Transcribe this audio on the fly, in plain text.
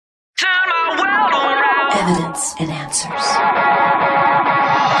Turn my world around. Evidence and answers.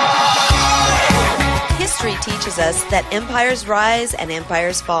 History teaches us that empires rise and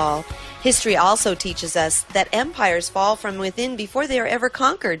empires fall. History also teaches us that empires fall from within before they are ever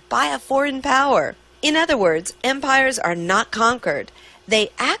conquered by a foreign power. In other words, empires are not conquered. They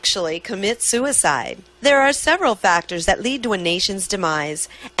actually commit suicide. There are several factors that lead to a nation's demise,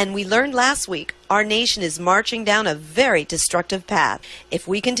 and we learned last week our nation is marching down a very destructive path. If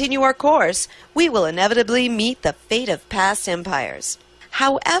we continue our course, we will inevitably meet the fate of past empires.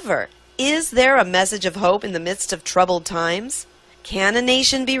 However, is there a message of hope in the midst of troubled times? Can a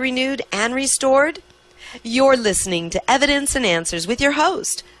nation be renewed and restored? You're listening to Evidence and Answers with your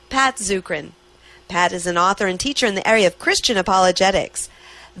host, Pat Zukeran. Pat is an author and teacher in the area of Christian apologetics,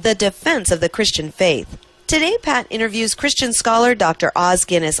 the defense of the Christian faith. Today, Pat interviews Christian scholar Dr. Os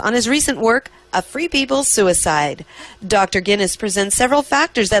Guinness on his recent work, A Free People's Suicide. Dr. Guinness presents several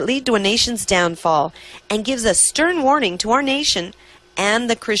factors that lead to a nation's downfall and gives a stern warning to our nation and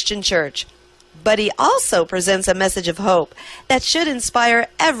the Christian church. But he also presents a message of hope that should inspire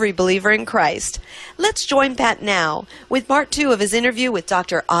every believer in Christ. Let's join Pat now with part 2 of his interview with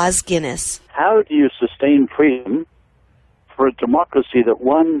Dr. Os Guinness. How do you sustain freedom for a democracy that,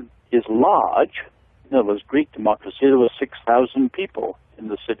 one, is large? In other words, Greek democracy, there were 6,000 people in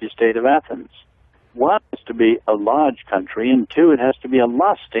the city-state of Athens. One has to be a large country, and two, it has to be a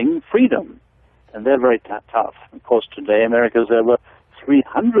lasting freedom. And they're very tough. Of course, today America's over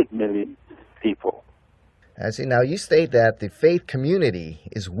 300 million people. I see. Now, you state that the faith community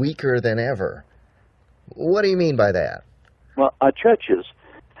is weaker than ever. What do you mean by that? Well, our churches,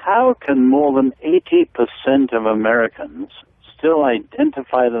 how can more than 80% of Americans still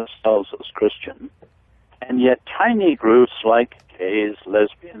identify themselves as Christian, and yet tiny groups like gays,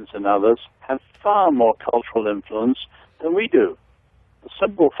 lesbians, and others have far more cultural influence than we do? The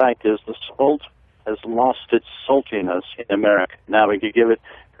simple fact is the salt has lost its saltiness in America. Now, we could give it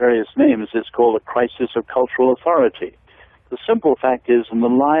various names. It's called a crisis of cultural authority. The simple fact is, in the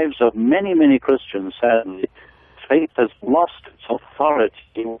lives of many, many Christians, sadly, faith has lost its authority,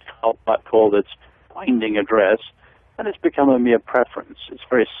 what Karl called its binding address, and it's become a mere preference. It's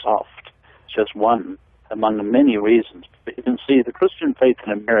very soft. It's just one among the many reasons. But you can see the Christian faith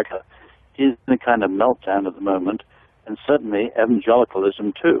in America is in a kind of meltdown at the moment, and certainly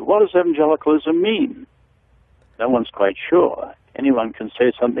evangelicalism too. What does evangelicalism mean? No one's quite sure. Anyone can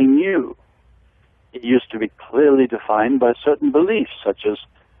say something new. It used to be clearly defined by certain beliefs, such as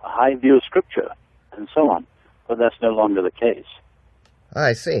a high view of Scripture, and so on. But that's no longer the case.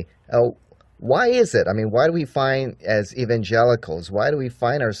 I see. Why is it? I mean, why do we find, as evangelicals, why do we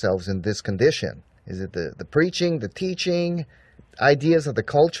find ourselves in this condition? Is it the preaching, the teaching, ideas of the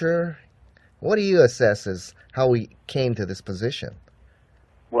culture? What do you assess as how we came to this position?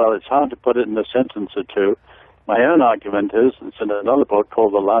 Well, it's hard to put it in a sentence or two. My own argument is, it's in another book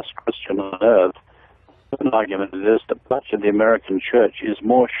called The Last Christian on Earth, my own argument is that much of the American church is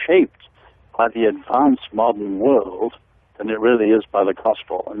more shaped by the advanced modern world than it really is by the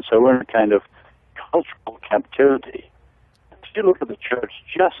gospel. And so we're in a kind of cultural captivity. If you look at the church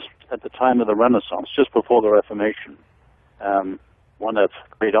just at the time of the Renaissance, just before the Reformation, one of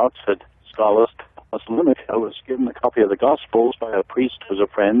great Oxford scholars, Thomas Limico, was given a copy of the Gospels by a priest who was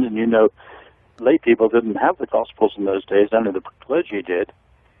a friend, and you know, lay people didn't have the Gospels in those days, only the clergy did.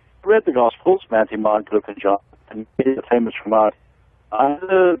 He read the Gospels, Matthew, Mark, Luke, and John, and made a famous remark,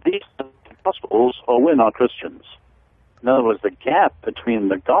 either these are the Gospels or we're not Christians. In other words, the gap between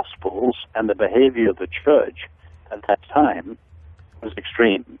the Gospels and the behavior of the church at that time was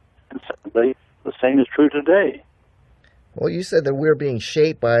extreme. And certainly, the same is true today. Well, you said that we're being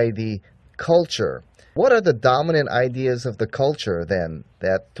shaped by the culture. What are the dominant ideas of the culture, then,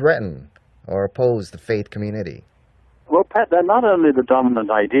 that threaten or oppose the faith community? Well, Pat, they're not only the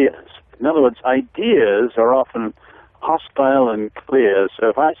dominant ideas. In other words, ideas are often hostile and clear. So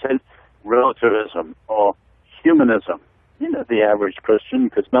if I said relativism or humanism, you know, the average Christian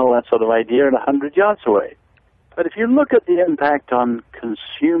could smell that sort of idea at 100 yards away. But if you look at the impact on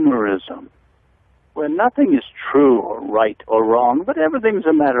consumerism, where nothing is true or right or wrong, but everything's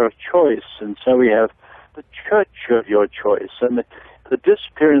a matter of choice, and so we have the church of your choice, and the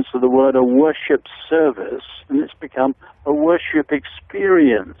disappearance of the word a worship service, and it's become a worship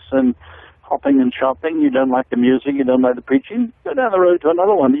experience. And hopping and shopping, you don't like the music, you don't like the preaching, go down the road to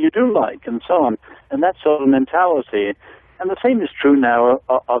another one that you do like, and so on. And that sort of mentality. And the same is true now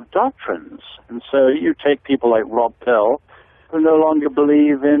of doctrines. And so you take people like Rob Bell, who no longer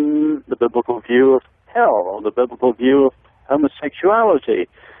believe in the biblical view of hell or the biblical view of homosexuality.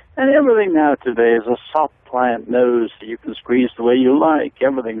 And everything now today is a soft, pliant nose that you can squeeze the way you like.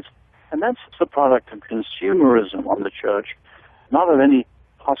 Everything's And that's the product of consumerism on the church, not of any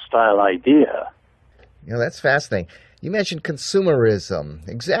hostile idea. You know, that's fascinating. You mentioned consumerism.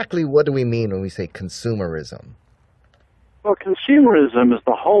 Exactly what do we mean when we say consumerism? Well, consumerism is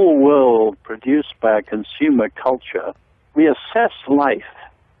the whole world produced by a consumer culture. We assess life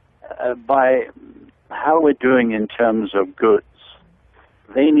by how we're doing in terms of goods.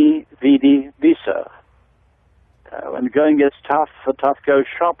 Veni, vidi, visa. When the going gets tough, the tough go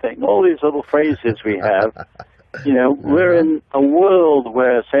shopping. All these little phrases we have. You know, we're in a world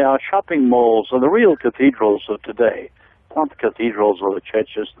where, say, our shopping malls are the real cathedrals of today, not the cathedrals or the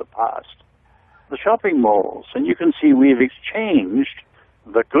churches of the past. The shopping malls, and you can see we've exchanged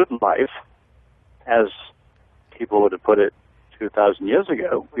the good life, as people would have put it 2,000 years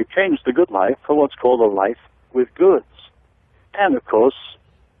ago. We've changed the good life for what's called a life with goods. And, of course,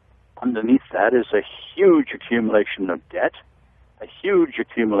 underneath that is a huge accumulation of debt, a huge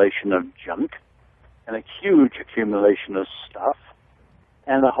accumulation of junk, and a huge accumulation of stuff,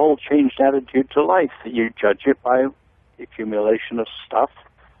 and a whole changed attitude to life, that you judge it by the accumulation of stuff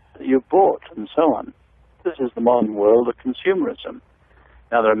that you've bought, and so on. This is the modern world of consumerism.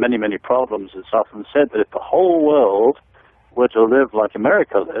 Now, there are many, many problems. It's often said that if the whole world were to live like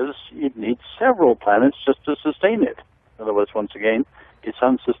America lives, you'd need several planets just to sustain it. In other words, once again, it's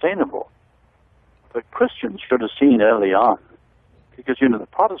unsustainable. But Christians should have seen early on, because, you know, the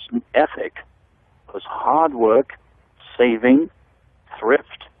Protestant ethic was hard work, saving,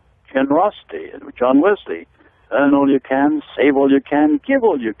 thrift, generosity. John Wesley, earn all you can, save all you can, give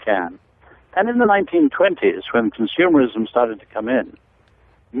all you can. And in the 1920s, when consumerism started to come in,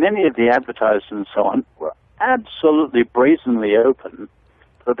 many of the advertisers and so on were absolutely brazenly open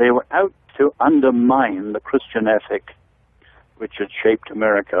that they were out to undermine the Christian ethic which had shaped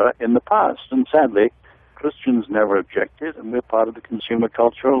America in the past. And sadly, Christians never objected, and we're part of the consumer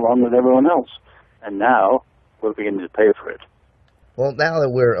culture along with everyone else. And now we're beginning to pay for it. Well, now that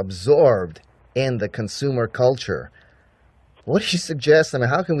we're absorbed in the consumer culture, what do you suggest? I mean,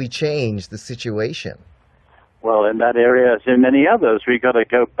 how can we change the situation? Well, in that area, as in many others, we've got to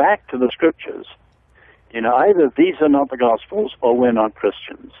go back to the scriptures. You know, either these are not the Gospels or we're not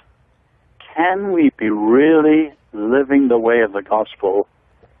Christians. Can we be really living the way of the Gospel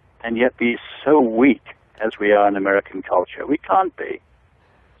and yet be so weak as we are in American culture? We can't be.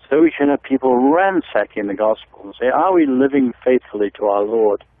 So we should have people ransacking the Gospel and say, are we living faithfully to our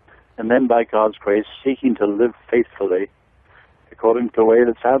Lord? And then, by God's grace, seeking to live faithfully according to the way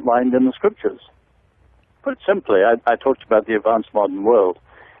that's outlined in the Scriptures. Put simply, I talked about the advanced modern world.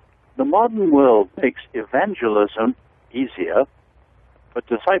 The modern world makes evangelism easier, but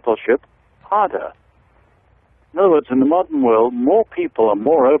discipleship harder. In other words, in the modern world, more people are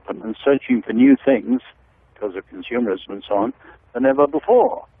more open and searching for new things, because of consumerism and so on, than ever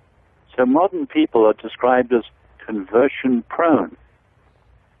before. So modern people are described as conversion-prone.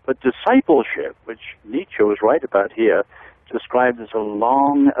 But discipleship, which Nietzsche was right about here, described as a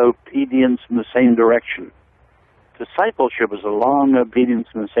long obedience in the same direction. Discipleship is a long obedience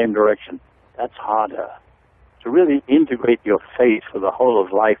in the same direction. That's harder. To really integrate your faith for the whole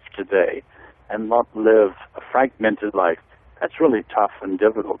of life today and not live a fragmented life, that's really tough and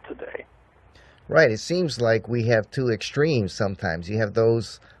difficult today. Right. It seems like we have two extremes sometimes. You have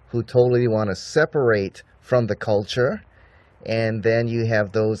those who totally want to separate from the culture, and then you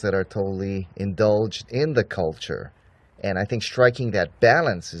have those that are totally indulged in the culture. And I think striking that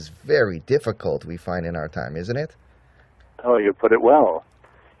balance is very difficult, we find in our time, isn't it? Oh, you put it well.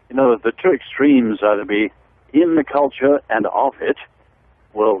 You know, the two extremes are to be in the culture and of it,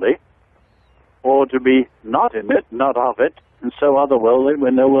 worldly, or to be not in it, not of it, and so otherworldly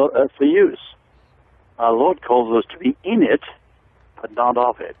with no earthly use. Our Lord calls us to be in it, but not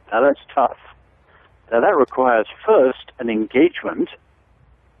of it. Now, that's tough. Now, that requires, first, an engagement,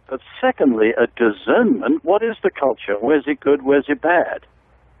 but secondly, a discernment. What is the culture? Where's it good? Where's it bad?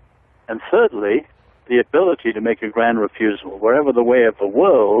 And thirdly, the ability to make a grand refusal. Wherever the way of the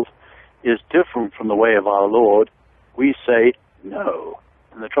world is different from the way of our Lord, we say no.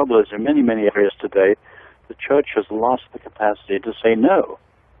 And the trouble is, in many, many areas today, the church has lost the capacity to say no.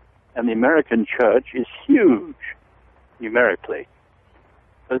 And the American church is huge, numerically.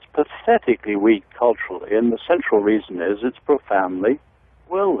 But it's pathetically weak culturally, and the central reason is it's profoundly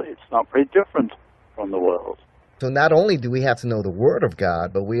worldly. It's not very different from the world. So not only do we have to know the Word of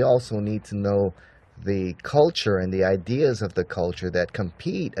God, but we also need to know the culture and the ideas of the culture that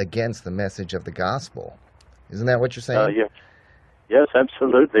compete against the message of the gospel. Isn't that what you're saying? Yes,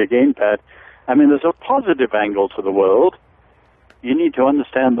 absolutely. Again, Pat, I mean, there's a positive angle to the world. You need to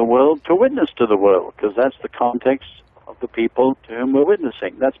understand the world to witness to the world, because that's the context of the people to whom we're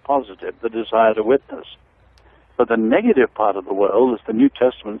witnessing. That's positive, the desire to witness. But the negative part of the world, as the New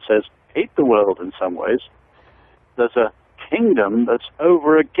Testament says, hate the world in some ways. There's a kingdom that's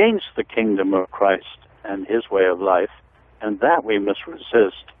over against the kingdom of Christ and his way of life, and that we must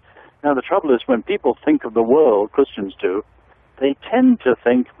resist. Now, the trouble is when people think of the world, Christians do, they tend to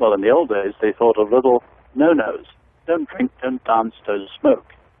think, well, in the old days, they thought of little no-nos. Don't drink, don't dance, don't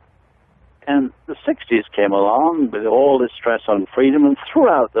smoke. And the 60s came along with all this stress on freedom and threw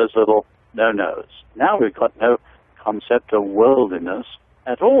out those little no-nos. Now we've got no concept of worldliness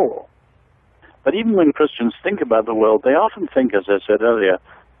at all. But even when Christians think about the world, they often think, as I said earlier,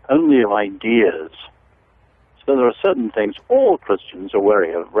 only of ideas. So there are certain things all Christians are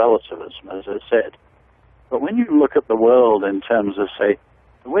wary of, relativism, as I said. But when you look at the world in terms of, say,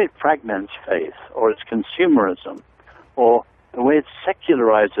 the way it fragments faith, or its consumerism, or the way it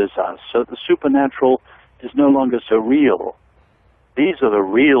secularizes us, so the supernatural is no longer so real, these are the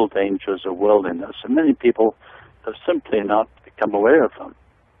real dangers of worldliness, and many people have simply not become aware of them.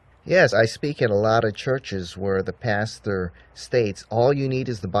 Yes, I speak in a lot of churches where the pastor states, all you need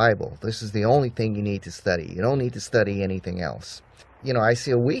is the Bible. This is the only thing you need to study. You don't need to study anything else. You know, I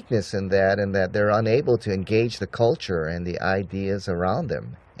see a weakness in that they're unable to engage the culture and the ideas around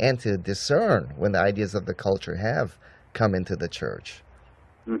them, and to discern when the ideas of the culture have come into the church.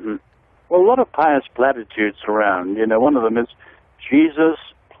 Mm-hmm. Well, a lot of pious platitudes around. You know, one of them is Jesus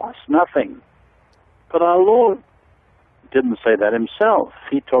plus nothing. But our Lord didn't say that himself.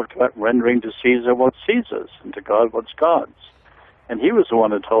 He talked about rendering to Caesar what's Caesar's and to God what's God's. And he was the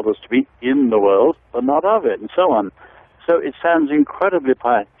one who told us to be in the world, but not of it, and so on. So it sounds incredibly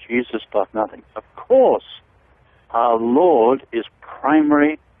pious. Jesus plus nothing. Of course, our Lord is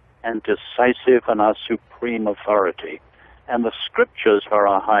primary and decisive and our supreme authority. And the Scriptures are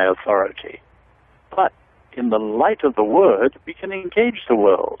our high authority. But in the light of the Word, we can engage the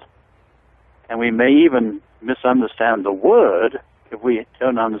world. And we may even misunderstand the Word if we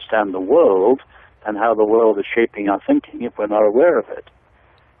don't understand the world and how the world is shaping our thinking if we're not aware of it.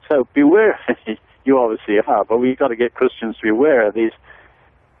 So beware, you obviously are, but we've got to get Christians to be aware of these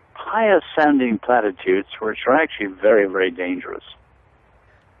pious-sounding platitudes, which are actually very, very dangerous.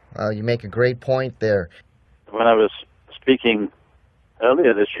 You make a great point there. When I was speaking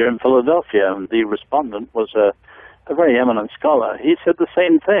earlier this year in Philadelphia, and the respondent was a very eminent scholar, he said the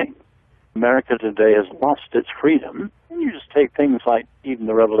same thing. America today has lost its freedom. And you just take things like even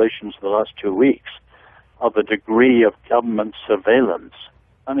the revelations of the last 2 weeks of the degree of government surveillance.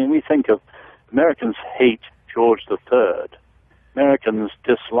 I mean, we think of Americans hate George III. Americans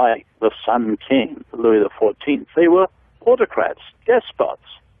dislike the Sun King, Louis XIV. They were autocrats, despots.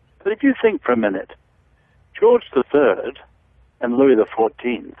 But if you think for a minute, George III and Louis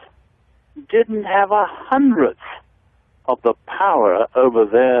XIV didn't have 1/100th of the power over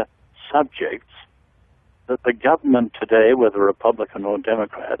their subjects that the government today, whether Republican or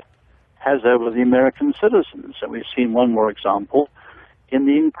Democrat, has over the American citizens. And we've seen one more example in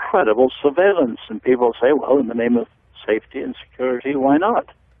the incredible surveillance. And people say, well, in the name of safety and security, why not?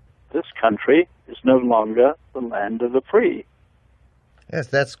 This country is no longer the land of the free. Yes,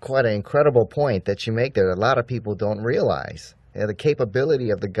 that's quite an incredible point that you make there. A lot of people don't realize the capability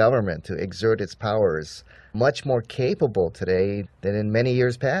of the government to exert its powers much more capable today than in many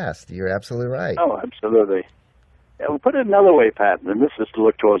years past. You're absolutely right. Oh, absolutely. Yeah, we'll put it another way, Pat, and this is to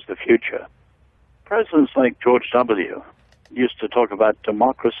look towards the future. Presidents like George W. used to talk about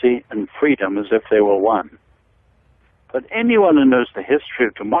democracy and freedom as if they were one. But anyone who knows the history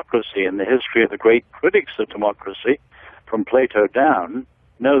of democracy and the history of the great critics of democracy, from Plato down,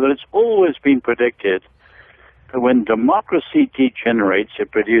 know that it's always been predicted that when democracy degenerates,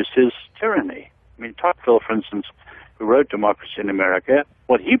 it produces tyranny. I mean, Tocqueville, for instance, who wrote Democracy in America,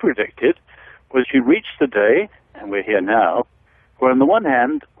 what he predicted was you reach the day, and we're here now, where on the one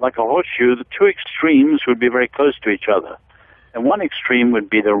hand, like a horseshoe, the two extremes would be very close to each other. And one extreme would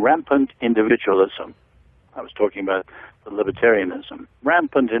be the rampant individualism. I was talking about the libertarianism,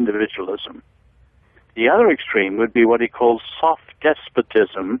 rampant individualism. The other extreme would be what he calls soft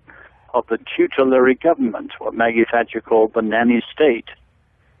despotism of the tutelary government, what Maggie Thatcher called the nanny state.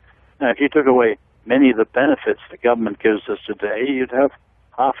 Now, if you took away many of the benefits the government gives us today, you'd have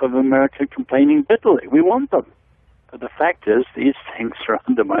half of America complaining bitterly. We want them. But the fact is, these things are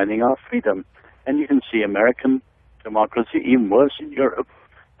undermining our freedom. And you can see American democracy, even worse in Europe,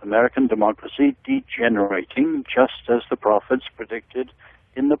 American democracy degenerating just as the prophets predicted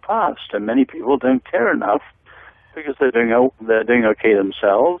in the past. And many people don't care enough because they're doing okay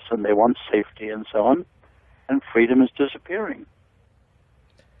themselves and they want safety and so on, and freedom is disappearing.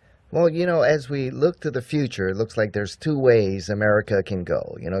 Well, as we look to the future, it looks like there's two ways America can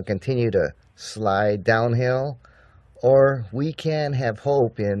go. Continue to slide downhill, or we can have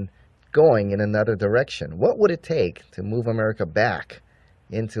hope in going in another direction. What would it take to move America back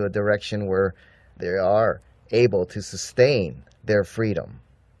into a direction where they are able to sustain their freedom?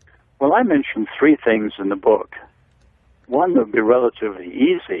 Well, I mentioned three things in the book. One that would be relatively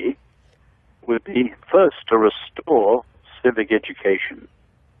easy would be first to restore civic education.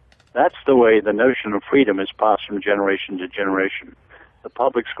 That's the way the notion of freedom is passed from generation to generation. The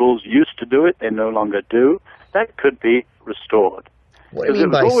public schools used to do it, they no longer do. That could be restored. What do you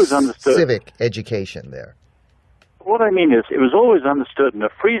mean by civic education there? What I mean is, it was always understood in a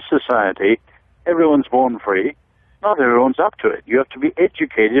free society, everyone's born free. Not everyone's up to it. You have to be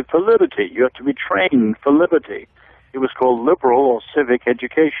educated for liberty. You have to be trained for liberty. It was called liberal or civic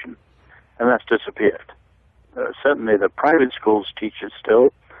education, and that's disappeared. Certainly the private schools teach it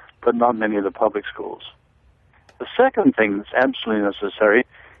still, but not many of the public schools. The second thing that's absolutely necessary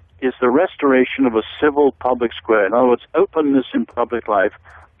is the restoration of a civil public square. In other words, openness in public life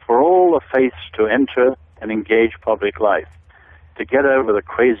for all the faiths to enter and engage public life, to get over the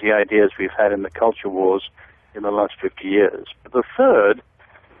crazy ideas we've had in the culture wars in the last 50 years. But the third,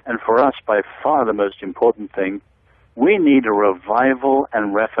 and for us by far the most important thing, we need a revival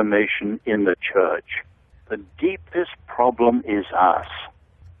and reformation in the church. The deepest problem is us.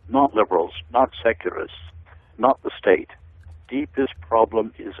 Not liberals, not secularists, not the state. Deepest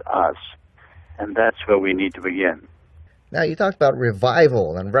problem is us, and that's where we need to begin. Now, you talked about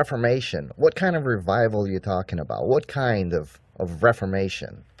revival and reformation. What kind of revival are you talking about? What kind of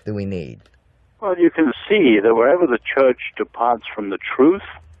reformation do we need? Well, you can see that wherever the church departs from the truth,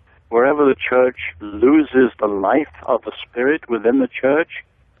 wherever the church loses the life of the Spirit within the church,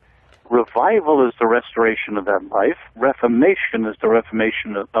 revival is the restoration of that life. Reformation is the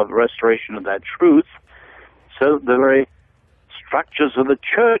restoration of that truth. So the very structures of the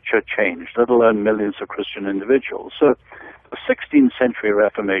church are changed, let alone millions of Christian individuals. So the 16th century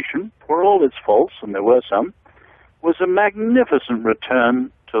Reformation, for all its faults, and there were some, was a magnificent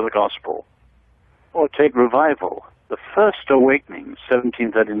return to the gospel. Or take revival, the first awakening,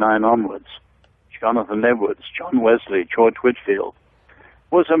 1739 onwards, Jonathan Edwards, John Wesley, George Whitefield,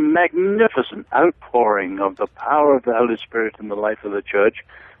 was a magnificent outpouring of the power of the Holy Spirit in the life of the church,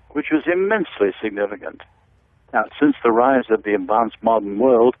 which was immensely significant. Now, since the rise of the advanced modern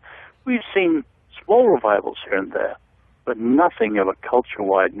world, we've seen small revivals here and there, but nothing of a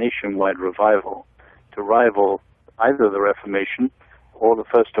culture-wide, nationwide revival to rival either the Reformation or the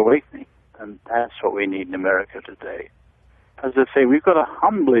First Awakening. And that's what we need in America today. As I say, we've got to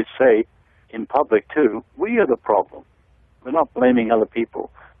humbly say in public, too, we are the problem. We're not blaming other people.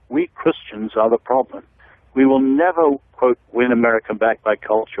 We Christians are the problem. We will never, quote, win America back by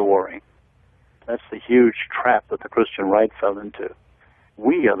culture warring. That's the huge trap that the Christian right fell into.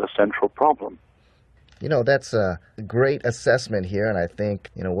 We are the central problem. That's a great assessment here, and I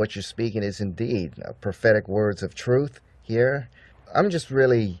think, what you're speaking is indeed prophetic words of truth here. I'm just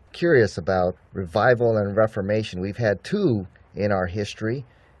really curious about revival and reformation. We've had two in our history.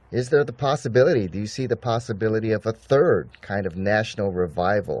 Is there the possibility, do you see the possibility of a third kind of national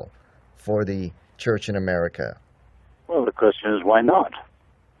revival for the church in America? Well, the question is, why not?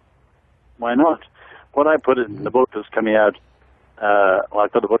 Why not? What I put in the book that's coming out,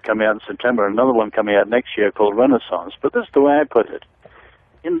 I've got a book coming out in September, another one coming out next year called Renaissance, but this is the way I put it.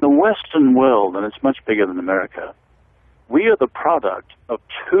 In the Western world, and it's much bigger than America, we are the product of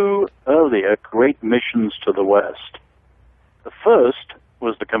two earlier great missions to the West. The first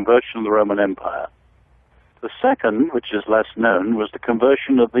was the conversion of the Roman Empire. The second, which is less known, was the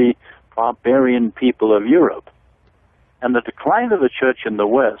conversion of the barbarian people of Europe. And the decline of the church in the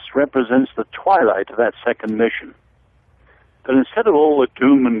West represents the twilight of that second mission. But instead of all the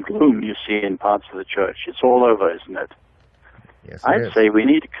doom and gloom you see in parts of the church, it's all over, isn't it? Yes, I'd say we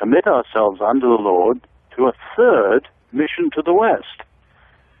need to commit ourselves under the Lord to a third mission to the West,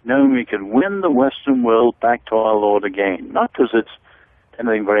 knowing we can win the Western world back to our Lord again. Not because it's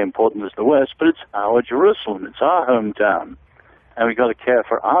anything very important as the West, but it's our Jerusalem. It's our hometown. And we've got to care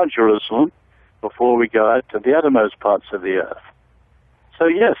for our Jerusalem before we go out to the uttermost parts of the earth. So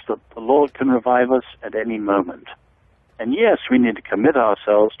yes, the Lord can revive us at any moment. And yes, we need to commit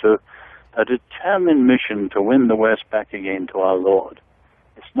ourselves to a determined mission to win the West back again to our Lord.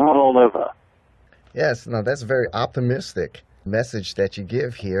 It's not all over. Yes, no, that's a very optimistic message that you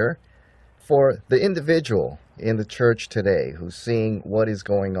give here for the individual in the church today who's seeing what is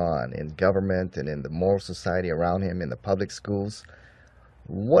going on in government and in the moral society around him, in the public schools.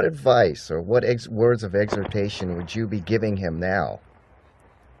 What advice or what words of exhortation would you be giving him now?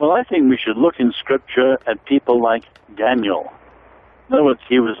 Well, I think we should look in Scripture at people like Daniel. In other words,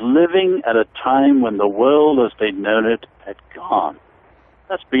 he was living at a time when the world as they'd known it had gone.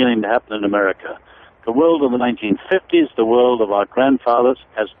 That's beginning to happen in America. The world of the 1950s, the world of our grandfathers,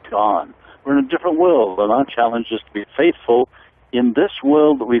 has gone. We're in a different world, and our challenge is to be faithful in this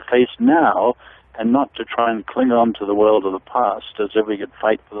world that we face now and not to try and cling on to the world of the past as if we could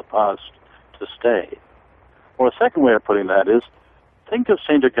fight for the past to stay. Or a second way of putting that is, think of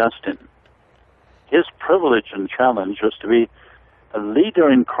St. Augustine. His privilege and challenge was to be a leader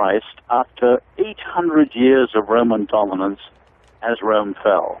in Christ after 800 years of Roman dominance as Rome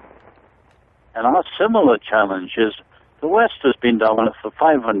fell. And our similar challenge is the West has been dominant for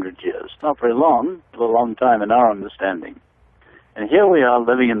 500 years. Not very long, but a long time in our understanding. And here we are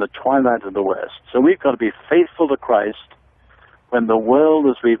living in the twilight of the West. So we've got to be faithful to Christ when the world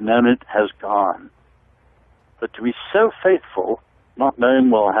as we've known it has gone. But to be so faithful, not knowing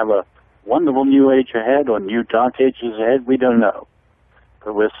we'll have a wonderful new age ahead or new dark ages ahead, we don't know.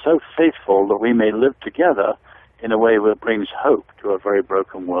 But we're so faithful that we may live together in a way that brings hope to a very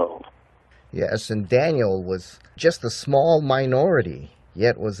broken world. Yes, and Daniel was just a small minority,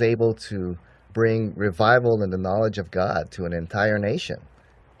 yet was able to bring revival and the knowledge of God to an entire nation.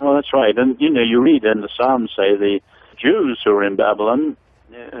 Oh, that's right. And, you read in the Psalms, say, the Jews who were in Babylon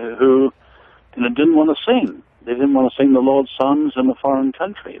who didn't want to sing. They didn't want to sing the Lord's songs in a foreign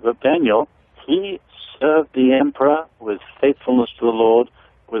country. But Daniel, he served the emperor with faithfulness to the Lord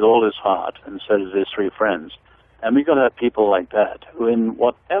with all his heart, and so did his three friends. And we've got to have people like that, who in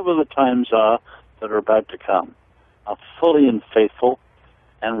whatever the times are that are about to come, are fully and faithful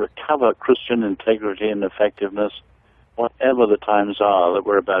and recover Christian integrity and effectiveness, whatever the times are that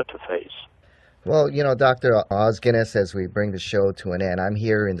we're about to face. Well, Dr. Os Guinness, as we bring the show to an end, I'm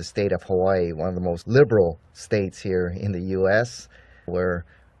here in the state of Hawaii, one of the most liberal states here in the U.S., where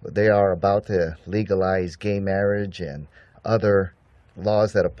they are about to legalize gay marriage and other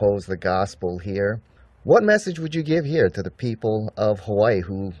laws that oppose the gospel here. What message would you give here to the people of Hawaii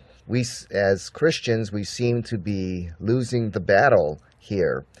who we, as Christians, we seem to be losing the battle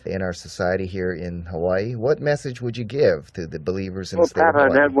here in our society here in Hawaii? What message would you give to the believers in the state of Hawaii?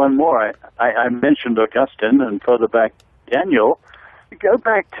 Pat, I'd add one more. I mentioned Augustine and further back Daniel. Go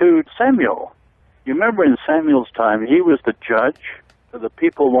back to Samuel. You remember in Samuel's time, he was the judge. So the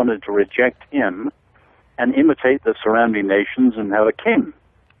people wanted to reject him and imitate the surrounding nations and have a king.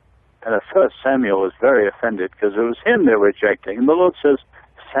 And at first, Samuel was very offended because it was him they were rejecting. And the Lord says,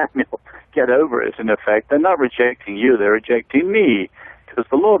 Samuel, get over it, in effect. They're not rejecting you, they're rejecting me, because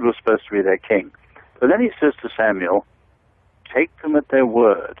the Lord was supposed to be their king. But then he says to Samuel, take them at their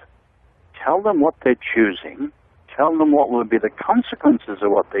word. Tell them what they're choosing. Tell them what will be the consequences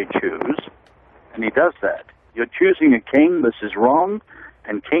of what they choose. And he does that. You're choosing a king, this is wrong,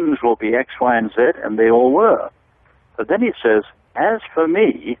 and kings will be X, Y, and Z, and they all were. But then he says, as for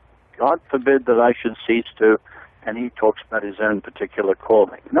me, God forbid that I should cease to, and he talks about his own particular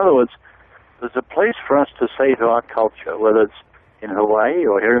calling. In other words, there's a place for us to say to our culture, whether it's in Hawaii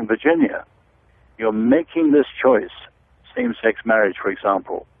or here in Virginia, you're making this choice, same-sex marriage, for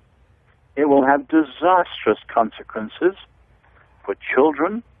example. It will have disastrous consequences for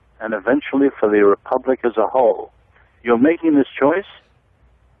children and eventually for the republic as a whole. You're making this choice.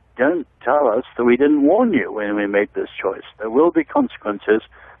 Don't tell us that we didn't warn you when we made this choice. There will be consequences,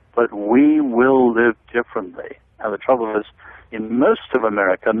 but we will live differently. Now, the trouble is, in most of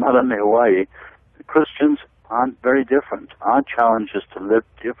America, not only Hawaii, the Christians aren't very different. Our challenge is to live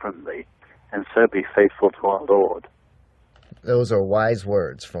differently and so be faithful to our Lord. Those are wise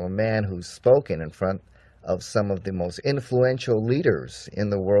words from a man who's spoken in front of some of the most influential leaders in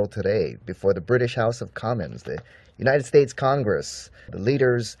the world today, before the British House of Commons, the United States Congress, the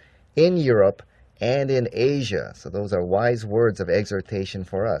leaders in Europe and in Asia. So those are wise words of exhortation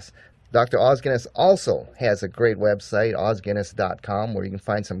for us. Dr. Os Guinness also has a great website, osguinness.com, where you can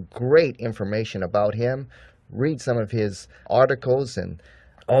find some great information about him, read some of his articles, and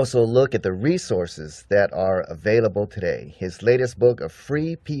also look at the resources that are available today. His latest book, A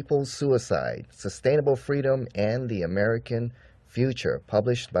Free People's Suicide, Sustainable Freedom and the American Future,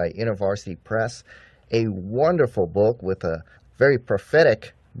 published by InterVarsity Press. A wonderful book with a very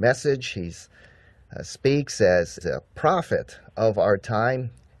prophetic message. He speaks as a prophet of our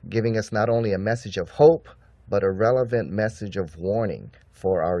time, giving us not only a message of hope, but a relevant message of warning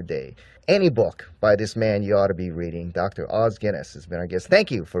for our day. Any book by this man you ought to be reading. Dr. Os Guinness has been our guest.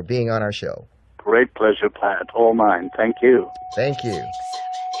 Thank you for being on our show. Great pleasure, Pat. All mine. Thank you. Thank you.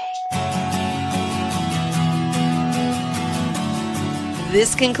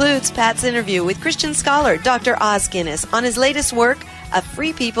 This concludes Pat's interview with Christian scholar Dr. Os Guinness on his latest work, a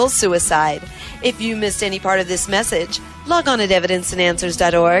Free People's Suicide. If you missed any part of this message, log on at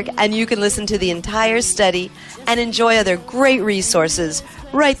evidenceandanswers.org and you can listen to the entire study and enjoy other great resources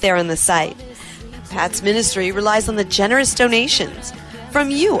right there on the site. Pat's ministry relies on the generous donations from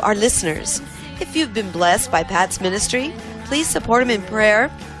you, our listeners. If you've been blessed by Pat's ministry, please support him in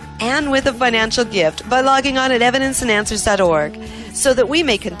prayer and with a financial gift by logging on at evidenceandanswers.org so that we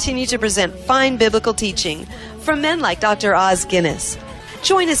may continue to present fine biblical teaching from men like Dr. Oz Guinness.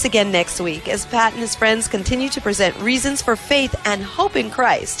 Join us again next week as Pat and his friends continue to present reasons for faith and hope in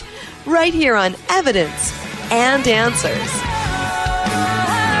Christ right here on Evidence and Answers.